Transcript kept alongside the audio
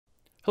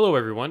Hello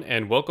everyone,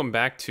 and welcome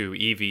back to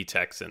EV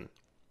Texan.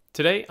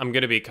 Today I'm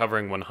going to be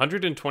covering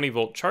 120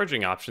 volt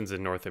charging options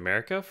in North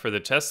America for the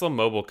Tesla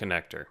mobile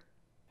connector.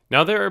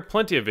 Now there are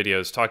plenty of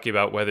videos talking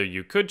about whether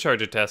you could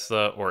charge a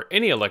Tesla or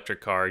any electric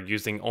car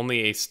using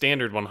only a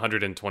standard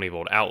 120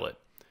 volt outlet.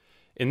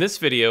 In this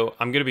video,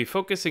 I'm going to be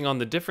focusing on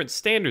the different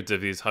standards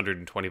of these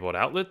 120 volt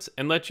outlets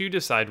and let you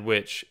decide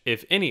which,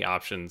 if any,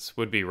 options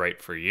would be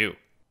right for you.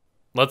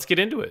 Let's get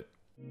into it.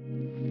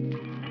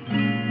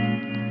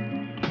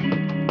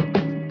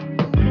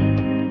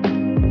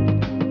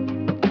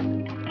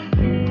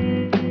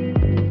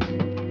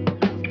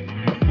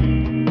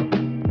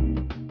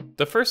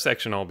 The first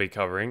section I'll be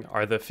covering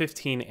are the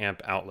 15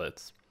 amp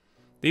outlets.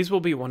 These will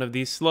be one of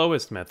the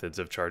slowest methods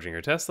of charging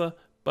your Tesla,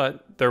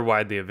 but they're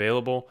widely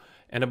available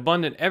and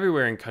abundant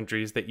everywhere in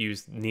countries that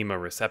use NEMA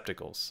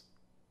receptacles.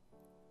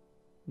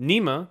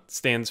 NEMA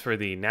stands for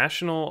the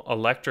National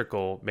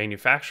Electrical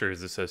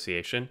Manufacturers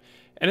Association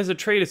and is a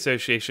trade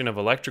association of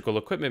electrical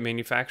equipment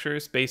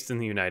manufacturers based in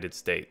the United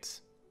States.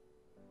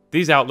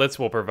 These outlets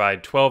will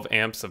provide 12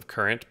 amps of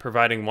current,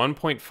 providing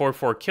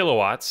 1.44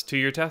 kilowatts to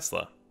your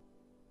Tesla.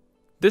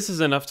 This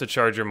is enough to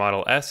charge your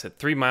Model S at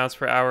 3 miles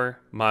per hour,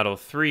 Model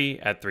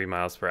 3 at 3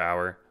 miles per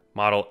hour,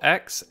 Model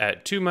X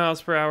at 2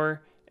 miles per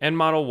hour, and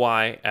Model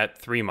Y at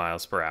 3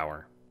 miles per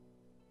hour.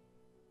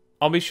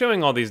 I'll be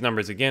showing all these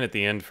numbers again at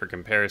the end for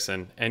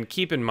comparison, and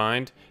keep in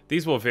mind,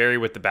 these will vary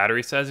with the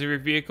battery size of your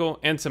vehicle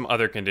and some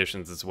other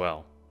conditions as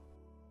well.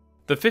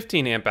 The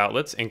 15 amp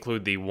outlets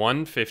include the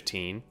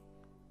 115,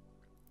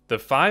 the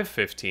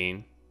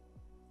 515,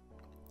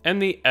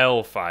 and the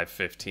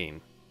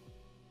L515.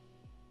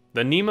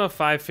 The NEMA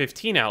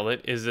 515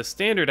 outlet is the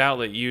standard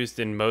outlet used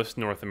in most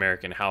North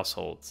American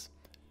households.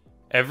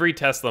 Every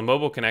Tesla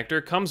mobile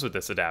connector comes with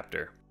this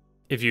adapter.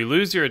 If you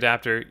lose your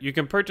adapter, you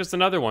can purchase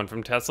another one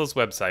from Tesla's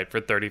website for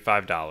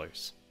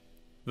 $35.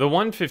 The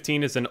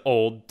 115 is an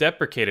old,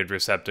 deprecated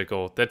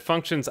receptacle that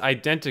functions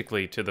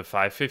identically to the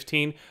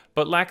 515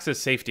 but lacks a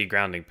safety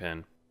grounding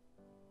pin.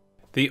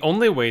 The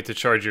only way to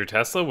charge your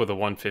Tesla with a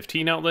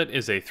 115 outlet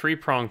is a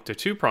 3-prong to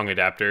 2-prong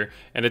adapter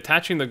and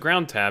attaching the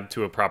ground tab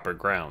to a proper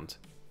ground.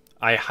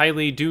 I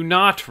highly do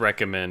not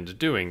recommend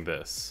doing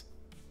this.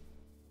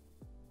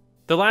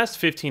 The last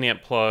 15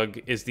 amp plug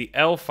is the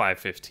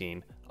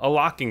L515, a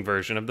locking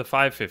version of the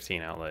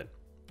 515 outlet.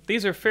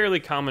 These are fairly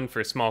common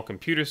for small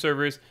computer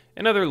servers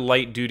and other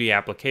light-duty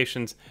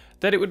applications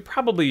that it would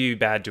probably be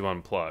bad to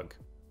unplug.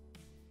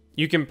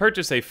 You can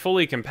purchase a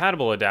fully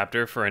compatible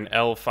adapter for an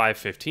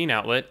L515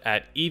 outlet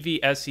at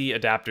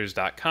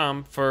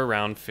EVSEadapters.com for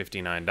around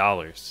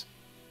 $59.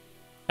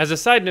 As a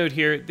side note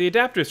here, the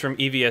adapters from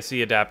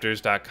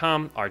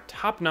EVSEadapters.com are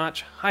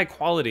top-notch,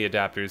 high-quality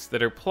adapters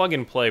that are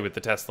plug-and-play with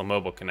the Tesla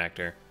mobile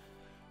connector.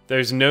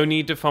 There's no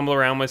need to fumble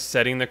around with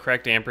setting the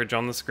correct amperage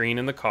on the screen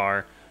in the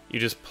car. You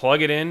just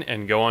plug it in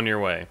and go on your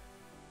way.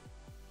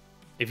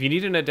 If you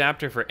need an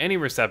adapter for any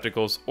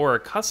receptacles or a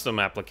custom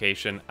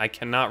application, I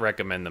cannot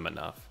recommend them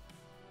enough.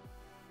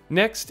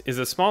 Next is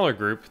a smaller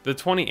group, the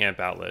 20 amp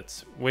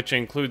outlets, which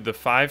include the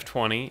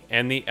 520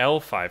 and the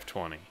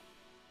L520.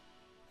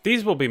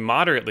 These will be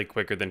moderately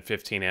quicker than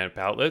 15 amp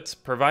outlets,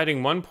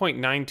 providing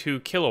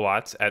 1.92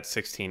 kilowatts at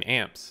 16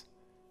 amps.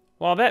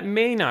 While that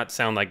may not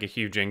sound like a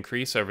huge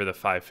increase over the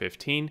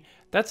 515,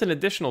 that's an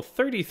additional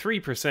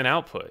 33%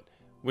 output,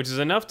 which is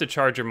enough to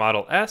charge your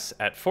Model S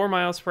at 4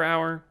 miles per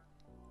hour,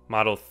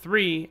 Model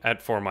 3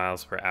 at 4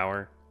 miles per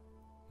hour,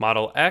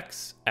 Model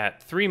X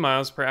at 3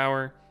 miles per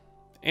hour,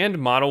 and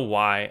Model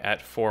Y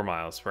at 4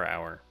 miles per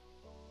hour.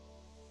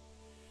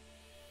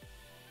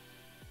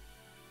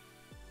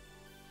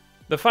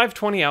 The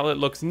 520 outlet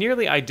looks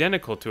nearly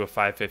identical to a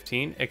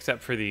 515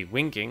 except for the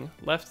winking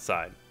left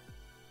side.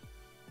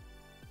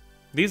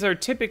 These are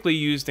typically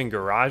used in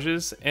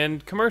garages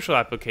and commercial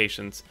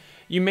applications.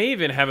 You may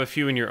even have a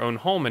few in your own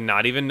home and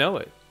not even know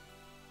it.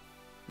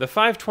 The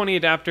 520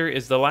 adapter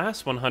is the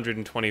last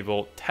 120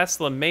 volt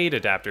Tesla made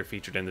adapter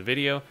featured in the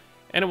video,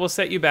 and it will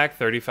set you back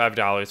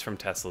 $35 from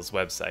Tesla's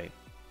website.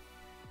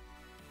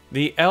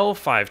 The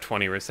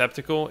L520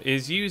 receptacle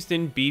is used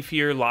in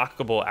beefier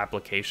lockable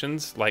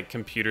applications like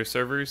computer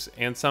servers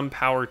and some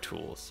power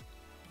tools.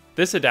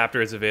 This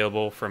adapter is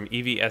available from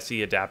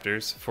EVSE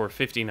Adapters for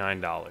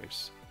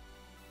 $59.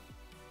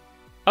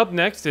 Up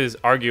next is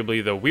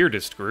arguably the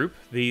weirdest group,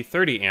 the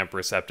 30 amp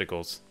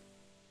receptacles.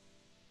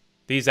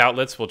 These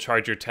outlets will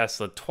charge your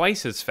Tesla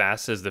twice as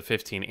fast as the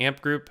 15 amp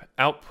group,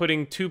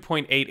 outputting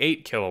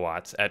 2.88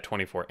 kilowatts at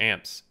 24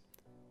 amps.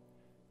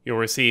 You'll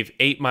receive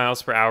 8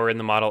 miles per hour in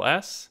the Model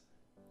S,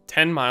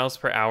 10 miles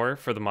per hour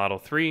for the Model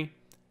 3,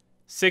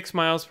 6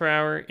 miles per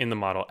hour in the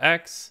Model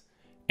X,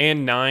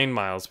 and 9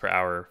 miles per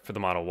hour for the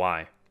Model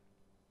Y.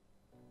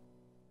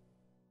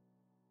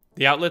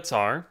 The outlets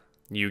are,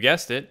 you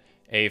guessed it,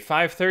 a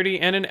 530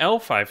 and an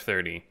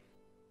L530.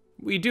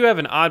 We do have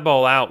an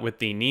oddball out with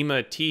the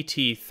NEMA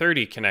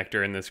TT30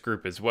 connector in this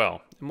group as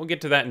well, and we'll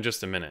get to that in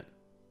just a minute.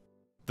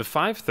 The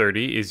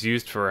 530 is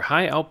used for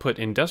high-output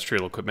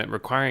industrial equipment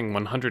requiring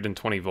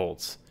 120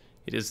 volts.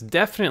 It is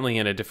definitely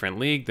in a different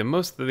league than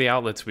most of the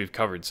outlets we've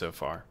covered so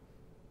far.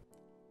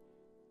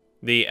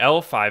 The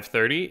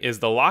L530 is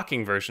the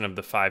locking version of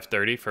the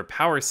 530 for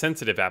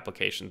power-sensitive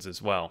applications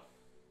as well.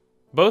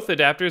 Both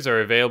adapters are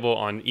available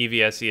on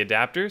EVSE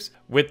adapters,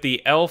 with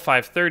the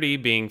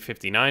L530 being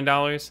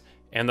 $59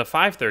 and the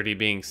 530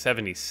 being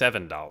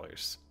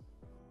 $77.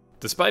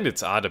 Despite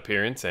its odd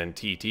appearance and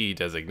TT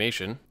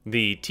designation,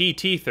 the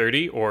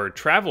TT30 or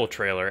travel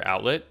trailer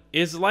outlet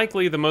is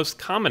likely the most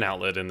common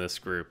outlet in this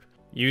group.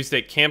 Used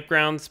at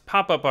campgrounds,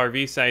 pop-up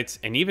RV sites,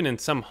 and even in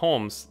some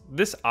homes,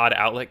 this odd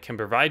outlet can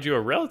provide you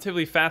a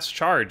relatively fast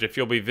charge if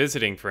you'll be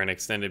visiting for an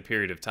extended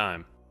period of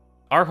time.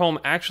 Our home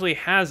actually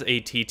has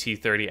a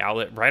TT30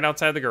 outlet right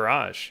outside the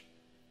garage.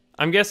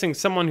 I'm guessing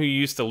someone who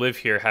used to live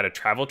here had a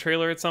travel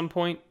trailer at some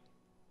point?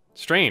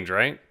 Strange,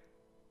 right?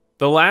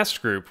 The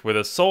last group with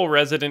a sole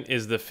resident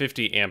is the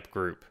 50 amp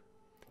group.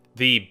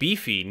 The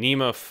beefy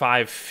NEMA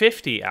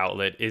 550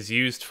 outlet is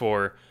used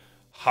for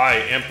high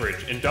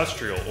amperage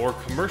industrial or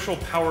commercial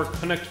power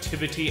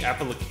connectivity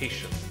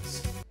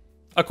applications,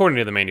 according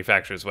to the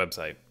manufacturer's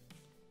website.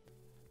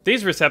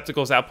 These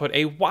receptacles output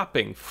a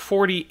whopping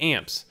 40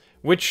 amps,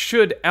 which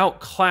should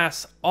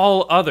outclass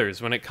all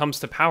others when it comes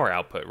to power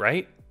output,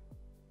 right?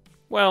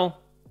 Well,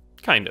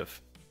 kind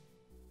of.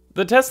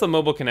 The Tesla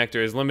mobile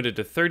connector is limited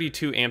to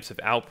 32 amps of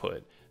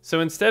output, so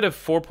instead of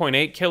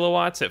 4.8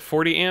 kilowatts at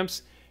 40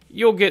 amps,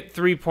 you'll get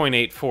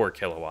 3.84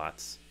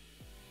 kilowatts.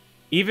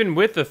 Even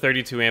with the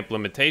 32 amp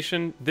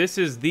limitation, this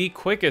is the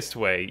quickest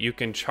way you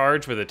can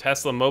charge with a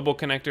Tesla mobile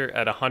connector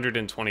at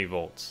 120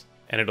 volts,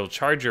 and it'll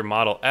charge your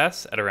Model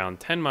S at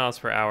around 10 miles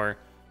per hour,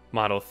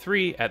 Model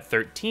 3 at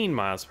 13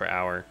 miles per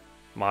hour,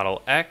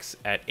 Model X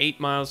at 8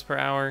 miles per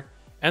hour,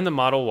 and the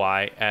Model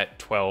Y at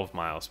 12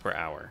 miles per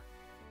hour.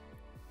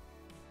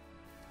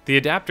 The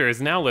adapter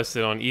is now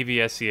listed on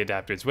EVSE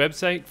Adapter's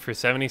website for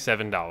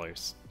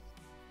 $77.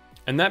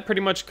 And that pretty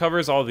much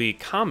covers all the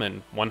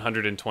common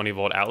 120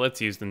 volt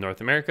outlets used in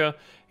North America,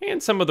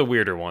 and some of the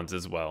weirder ones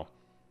as well.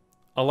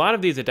 A lot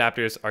of these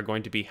adapters are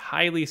going to be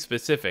highly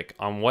specific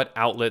on what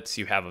outlets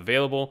you have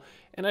available,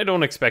 and I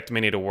don't expect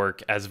many to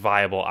work as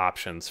viable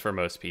options for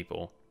most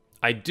people.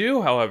 I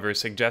do, however,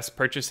 suggest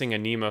purchasing a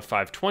NEMA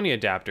 520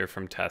 adapter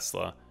from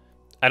Tesla.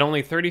 At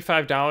only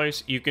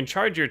 $35, you can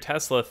charge your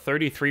Tesla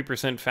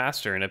 33%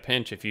 faster in a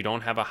pinch if you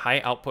don't have a high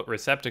output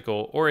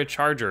receptacle or a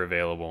charger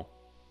available.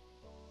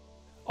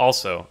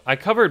 Also, I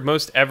covered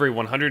most every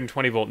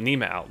 120 volt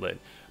NEMA outlet,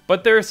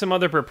 but there are some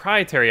other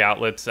proprietary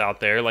outlets out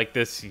there like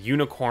this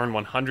Unicorn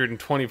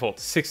 120 volt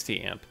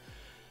 60 amp.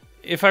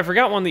 If I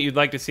forgot one that you'd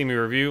like to see me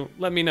review,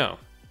 let me know.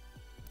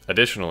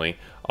 Additionally,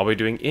 I'll be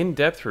doing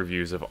in-depth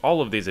reviews of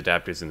all of these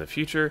adapters in the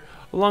future,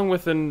 along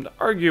with an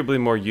arguably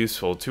more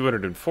useful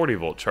 240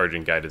 volt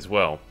charging guide as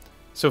well.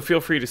 So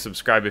feel free to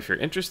subscribe if you're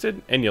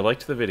interested and you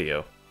liked the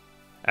video.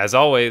 As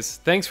always,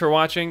 thanks for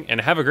watching and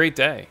have a great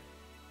day!